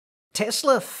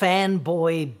Tesla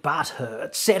fanboy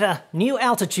Butthurt set a new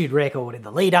altitude record in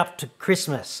the lead up to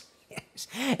Christmas. Yes.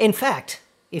 In fact,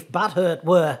 if Butthurt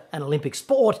were an Olympic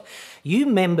sport, you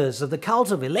members of the cult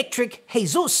of Electric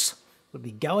Jesus would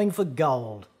be going for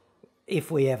gold. If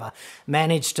we ever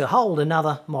manage to hold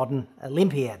another modern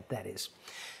Olympiad, that is.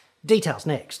 Details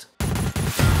next.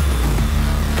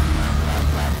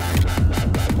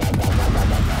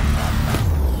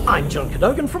 I'm John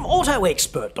Cadogan from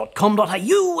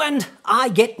AutoExpert.com.au, and I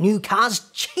get new cars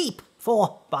cheap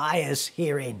for buyers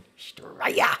here in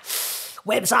Australia.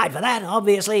 Website for that,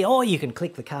 obviously, or you can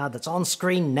click the card that's on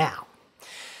screen now.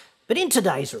 But in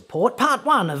today's report, part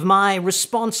one of my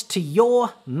response to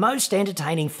your most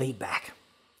entertaining feedback.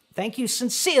 Thank you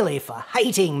sincerely for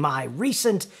hating my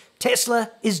recent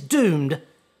Tesla is doomed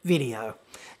video.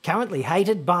 Currently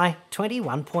hated by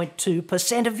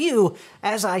 21.2% of you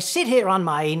as I sit here on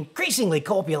my increasingly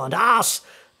corpulent ass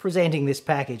presenting this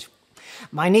package.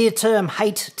 My near-term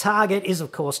hate target is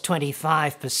of course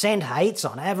 25% hates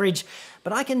on average,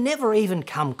 but I can never even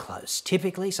come close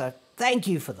typically, so thank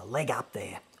you for the leg up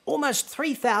there. Almost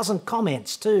 3,000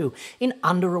 comments too in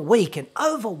under a week and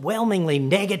overwhelmingly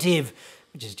negative,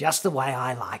 which is just the way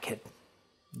I like it.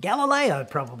 Galileo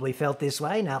probably felt this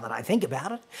way now that I think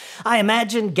about it. I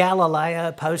imagine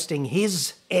Galileo posting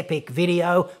his epic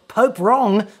video, Pope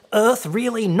Wrong, Earth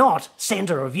Really Not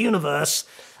Centre of Universe,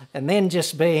 and then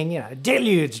just being,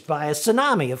 deluged by a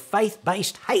tsunami of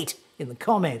faith-based hate in the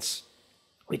comments,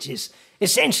 which is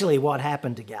essentially what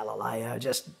happened to Galileo,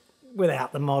 just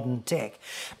without the modern tech.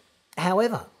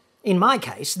 However, in my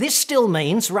case, this still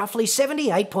means roughly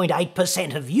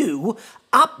 78.8% of you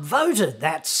upvoted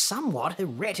that somewhat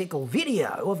heretical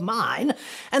video of mine,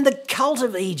 and the cult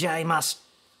of EJ must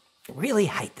really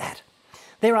hate that.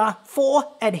 There are 4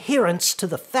 adherents to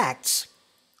the facts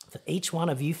for each one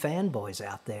of you fanboys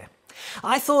out there.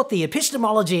 I thought the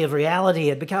epistemology of reality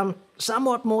had become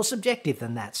somewhat more subjective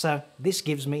than that, so this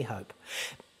gives me hope.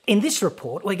 In this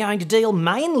report, we're going to deal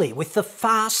mainly with the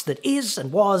farce that is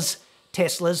and was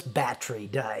Tesla's battery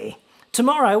day.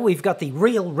 Tomorrow, we've got the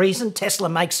real reason Tesla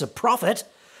makes a profit.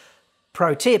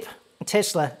 Pro tip,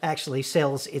 Tesla actually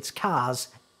sells its cars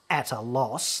at a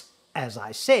loss. As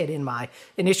I said in my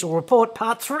initial report,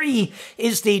 part 3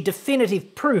 is the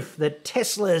definitive proof that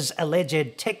Tesla's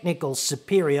alleged technical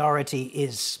superiority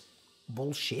is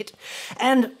bullshit.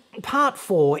 And part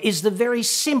 4 is the very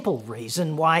simple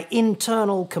reason why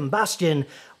internal combustion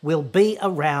will be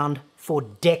around for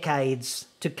decades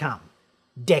to come.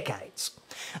 Decades.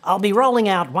 I'll be rolling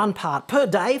out 1 part per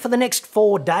day for the next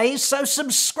 4 days, so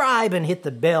subscribe and hit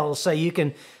the bell so you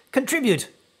can contribute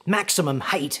maximum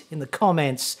hate in the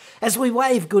comments as we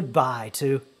wave goodbye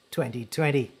to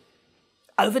 2020.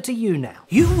 Over to you now.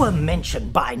 You were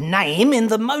mentioned by name in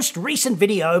the most recent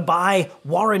video by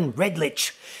Warren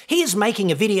Redlich. He is making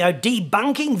a video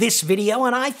debunking this video,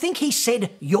 and I think he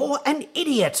said you're an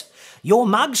idiot. Your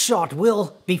mugshot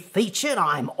will be featured,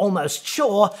 I'm almost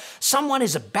sure. Someone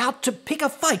is about to pick a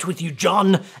fight with you,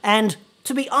 John, and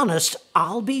to be honest,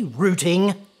 I'll be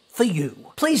rooting for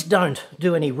you. Please don't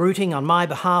do any rooting on my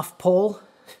behalf, Paul.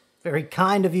 Very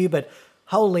kind of you, but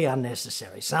wholly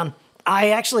unnecessary, son. I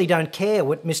actually don't care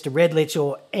what Mr. Redlich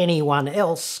or anyone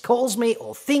else calls me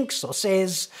or thinks or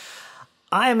says.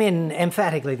 I am in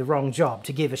emphatically the wrong job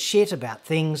to give a shit about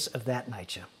things of that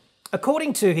nature.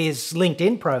 According to his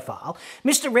LinkedIn profile,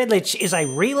 Mr. Redlich is a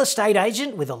real estate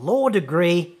agent with a law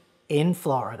degree in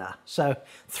Florida. So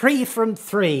 3 from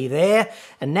 3 there,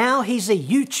 and now he's a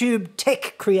YouTube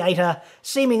tech creator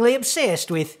seemingly obsessed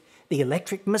with the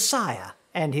Electric Messiah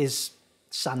and his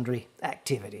sundry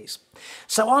activities.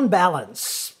 So on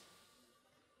balance,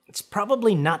 it's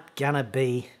probably not gonna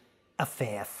be a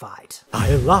fair fight.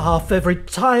 I laugh every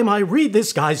time I read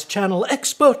this guy's channel,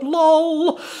 Expert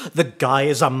LOL. The guy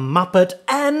is a muppet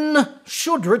and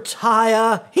should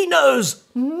retire. He knows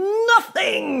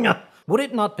nothing. Would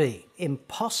it not be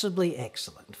impossibly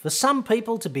excellent for some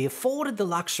people to be afforded the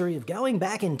luxury of going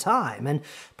back in time and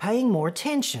paying more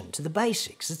attention to the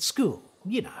basics at school?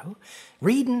 You know,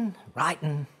 reading,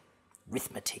 writing,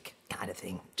 arithmetic kind of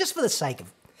thing, just for the sake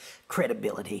of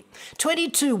credibility.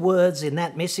 22 words in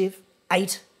that missive,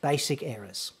 8 basic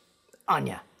errors. On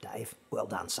ya, Dave. Well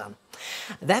done, son.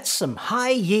 That's some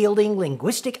high-yielding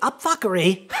linguistic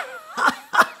upfuckery.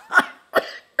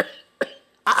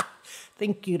 I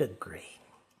think you'd agree.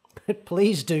 But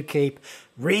please do keep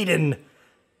reading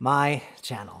my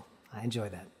channel. I enjoy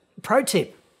that. Pro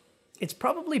tip. It's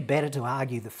probably better to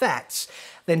argue the facts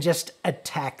than just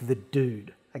attack the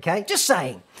dude. Okay? Just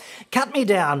saying. Cut me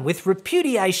down with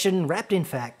repudiation wrapped in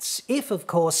facts, if, of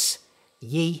course,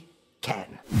 ye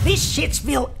can. This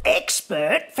Shitsville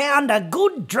expert found a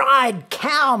good dried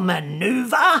cow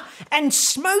manoeuvre and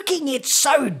smoking it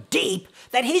so deep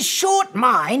that his short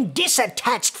mind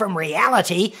disattached from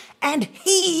reality and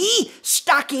he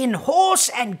stuck in horse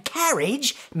and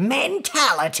carriage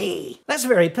mentality. That's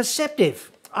very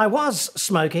perceptive. I was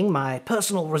smoking my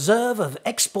personal reserve of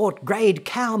export grade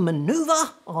cow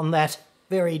manoeuvre on that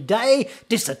very day,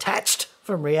 disattached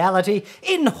from reality,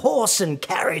 in horse and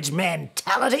carriage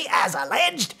mentality, as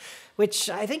alleged, which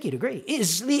I think you'd agree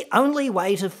is the only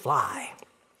way to fly.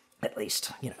 At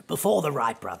least, before the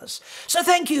Wright brothers. So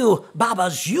thank you, Baba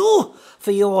Zhu,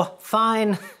 for your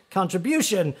fine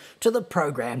contribution to the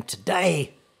program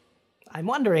today. I'm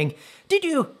wondering, did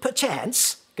you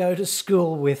perchance go to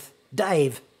school with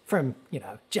Dave from,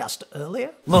 just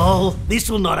earlier? Lol, this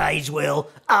will not age well.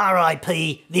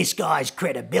 R.I.P. this guy's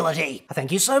credibility.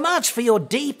 Thank you so much for your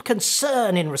deep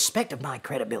concern in respect of my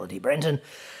credibility, Brenton.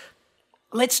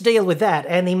 Let's deal with that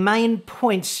and the main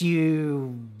points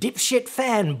you dipshit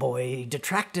fanboy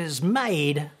detractors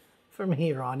made from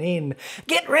here on in.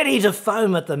 Get ready to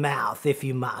foam at the mouth if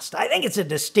you must. I think it's a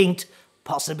distinct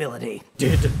possibility.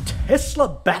 Did Tesla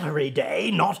Battery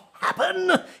Day not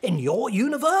happen in your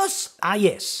universe? Ah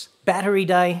yes, Battery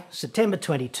Day, September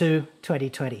 22,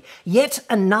 2020. Yet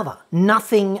another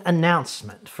nothing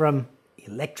announcement from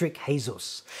Electric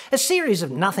Jesus. A series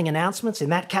of nothing announcements in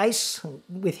that case.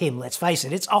 With him, let's face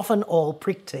it, it's often all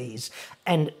prick tease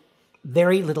and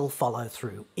very little follow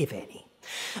through, if any.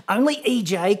 Only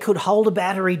EJ could hold a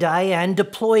battery day and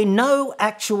deploy no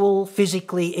actual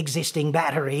physically existing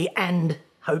battery and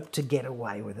hope to get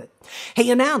away with it.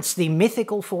 He announced the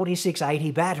mythical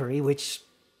 4680 battery, which,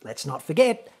 let's not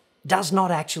forget, does not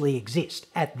actually exist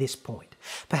at this point.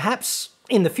 Perhaps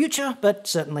in the future, but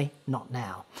certainly not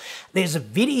now. There's a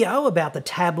video about the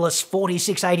tabless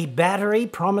 4680 battery,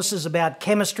 promises about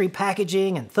chemistry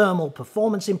packaging and thermal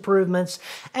performance improvements,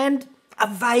 and a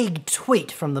vague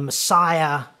tweet from the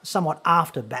Messiah somewhat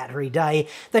after Battery Day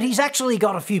that he's actually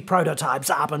got a few prototypes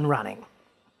up and running.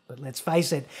 But let's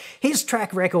face it, his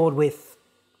track record with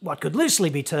what could loosely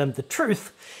be termed the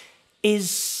truth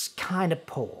is kind of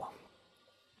poor.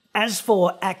 As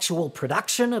for actual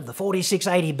production of the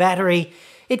 4680 battery,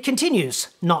 it continues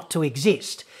not to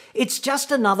exist. It's just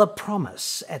another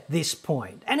promise at this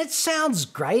point. And it sounds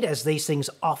great, as these things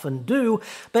often do,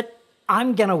 but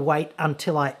I'm going to wait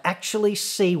until I actually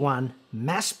see one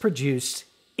mass-produced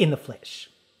in the flesh.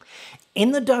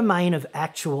 In the domain of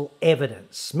actual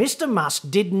evidence, Mr.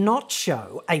 Musk did not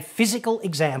show a physical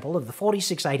example of the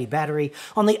 4680 battery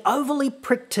on the overly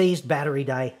prick-teased Battery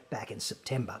Day back in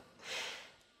September.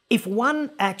 If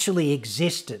one actually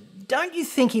existed, don't you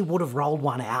think he would have rolled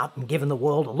one out and given the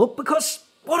world a look? Because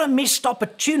what a missed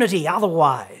opportunity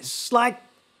otherwise. Like,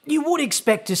 you would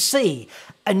expect to see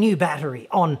a new battery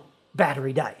on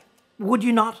Battery Day, would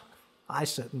you not? I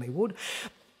certainly would.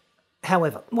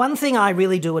 However, one thing I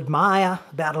really do admire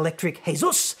about Electric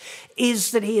Jesus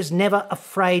is that he is never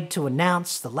afraid to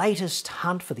announce the latest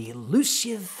hunt for the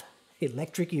elusive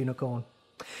electric unicorn.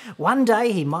 One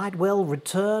day he might well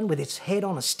return with its head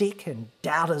on a stick, and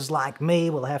doubters like me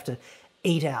will have to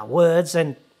eat our words,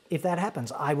 and if that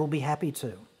happens, I will be happy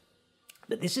too.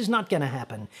 But this is not going to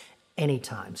happen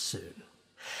anytime soon.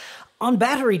 On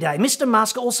Battery Day, Mr.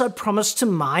 Musk also promised to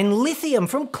mine lithium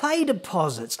from clay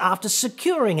deposits after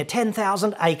securing a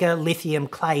 10,000-acre lithium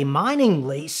clay mining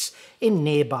lease in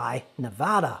nearby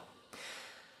Nevada.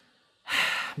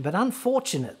 But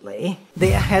unfortunately,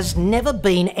 there has never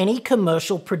been any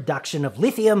commercial production of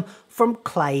lithium from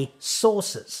clay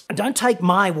sources. Don't take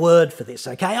my word for this,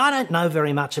 okay? I don't know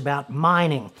very much about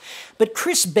mining. But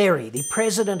Chris Berry, the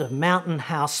president of Mountain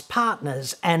House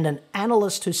Partners and an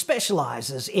analyst who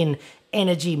specialises in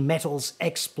energy metals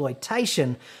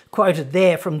exploitation, quoted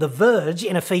there from The Verge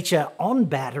in a feature on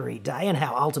Battery Day and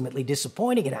how ultimately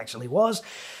disappointing it actually was,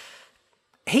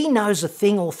 he knows a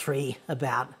thing or three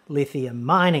about lithium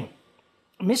mining.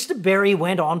 Mr. Berry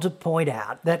went on to point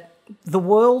out that the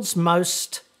world's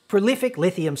most prolific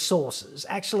lithium sources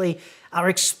actually are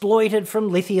exploited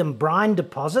from lithium brine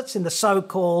deposits in the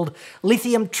so-called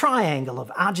lithium triangle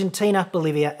of Argentina,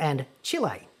 Bolivia and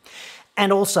Chile,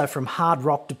 and also from hard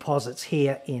rock deposits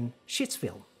here in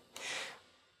Shitsville.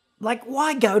 Like,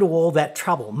 why go to all that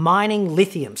trouble mining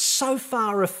lithium so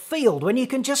far afield when you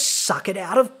can just suck it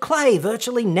out of clay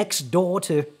virtually next door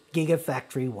to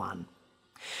Gigafactory 1?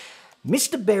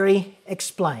 Mr. Berry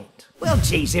explained, well,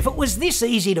 geez, if it was this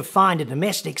easy to find a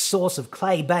domestic source of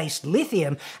clay-based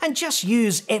lithium and just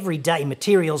use everyday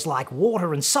materials like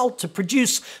water and salt to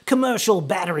produce commercial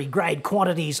battery-grade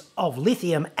quantities of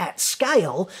lithium at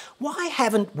scale, why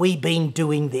haven't we been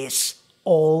doing this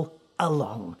all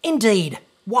along. Indeed,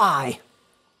 why?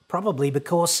 Probably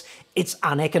because it's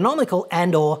uneconomical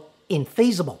and or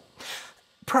infeasible.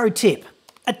 Pro tip,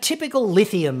 a typical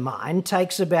lithium mine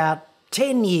takes about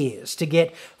 10 years to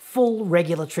get full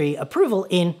regulatory approval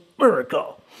in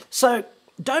America. So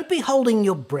don't be holding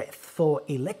your breath for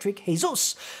Electric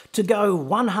Jesus to go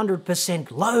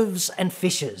 100% loaves and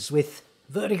fishes with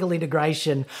vertical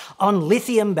integration on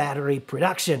lithium battery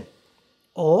production.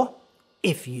 Or,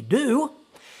 if you do,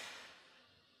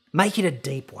 make it a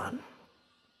deep one.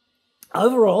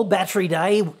 Overall, Battery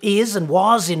Day is and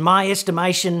was, in my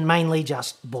estimation, mainly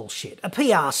just bullshit. A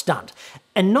PR stunt.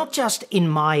 And not just in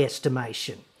my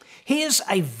estimation. Here's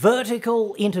a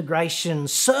vertical integration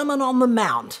Sermon on the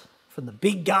Mount from the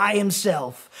big guy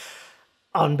himself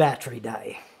on Battery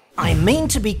Day. I mean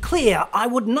to be clear, I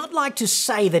would not like to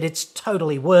say that it's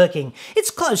totally working. It's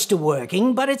close to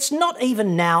working, but it's not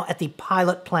even now at the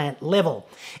pilot plant level.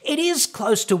 It is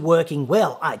close to working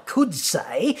well, I could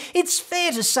say. It's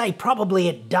fair to say probably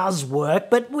it does work,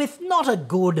 but with not a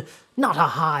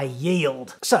high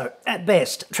yield. So, at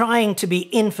best, trying to be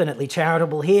infinitely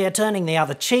charitable here, turning the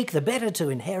other cheek, the better to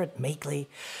inherit meekly.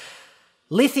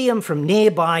 Lithium from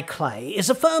nearby clay is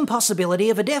a firm possibility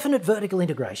of a definite vertical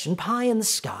integration, pie in the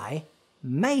sky,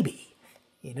 maybe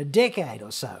in a decade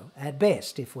or so, at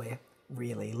best, if we're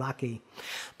really lucky.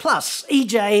 Plus,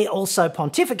 EJ also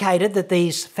pontificated that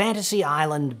these Fantasy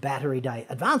Island Battery Day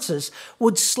advances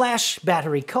would slash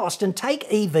battery cost and take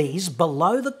EVs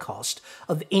below the cost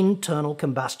of internal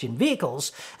combustion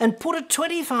vehicles and put a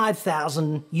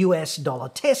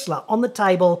 $25,000 Tesla on the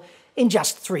table in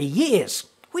just 3 years.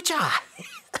 Which I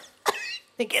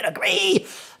can agree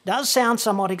does sound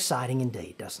somewhat exciting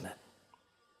indeed, doesn't it?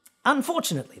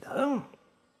 Unfortunately, though,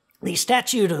 the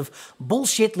statute of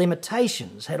bullshit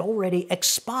limitations had already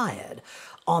expired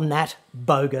on that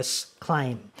bogus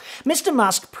claim. Mr.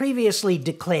 Musk previously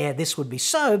declared this would be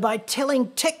so by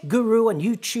telling tech guru and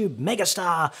YouTube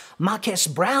megastar Marques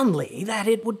Brownlee that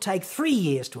it would take 3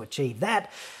 years to achieve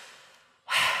that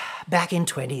back in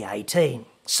 2018.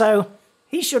 So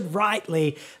he should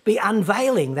rightly be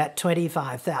unveiling that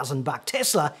 $25,000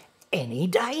 Tesla any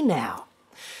day now.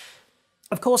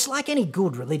 Of course, like any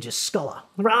good religious scholar,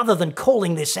 rather than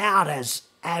calling this out as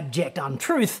abject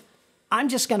untruth, I'm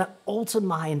just going to alter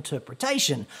my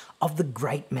interpretation of the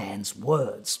great man's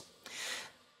words.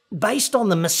 Based on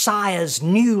the Messiah's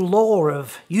new law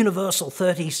of universal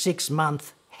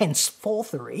 36-month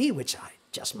henceforthery, which I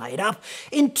just made up,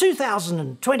 in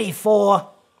 2024,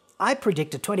 I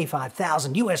predict a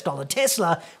 $25,000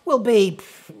 Tesla will be,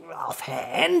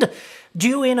 offhand,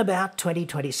 due in about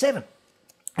 2027.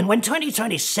 And when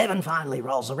 2027 finally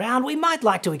rolls around, we might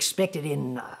like to expect it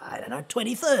in,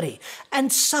 2030,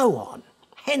 and so on.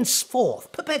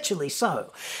 Henceforth, perpetually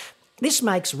so. This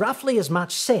makes roughly as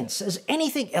much sense as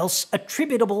anything else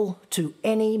attributable to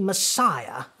any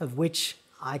Messiah of which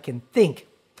I can think.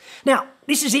 Now,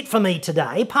 this is it for me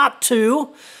today. Part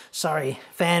 2. Sorry,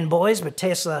 fanboys, but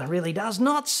Tesla really does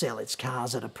not sell its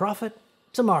cars at a profit.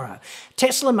 Tomorrow,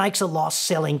 Tesla makes a loss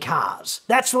selling cars.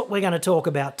 That's what we're going to talk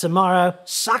about tomorrow.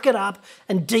 Suck it up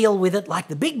and deal with it like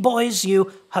the big boys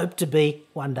you hope to be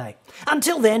one day.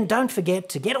 Until then, don't forget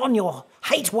to get on your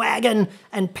hate wagon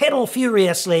and pedal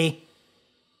furiously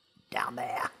down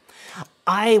there.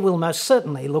 I will most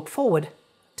certainly look forward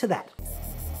to that.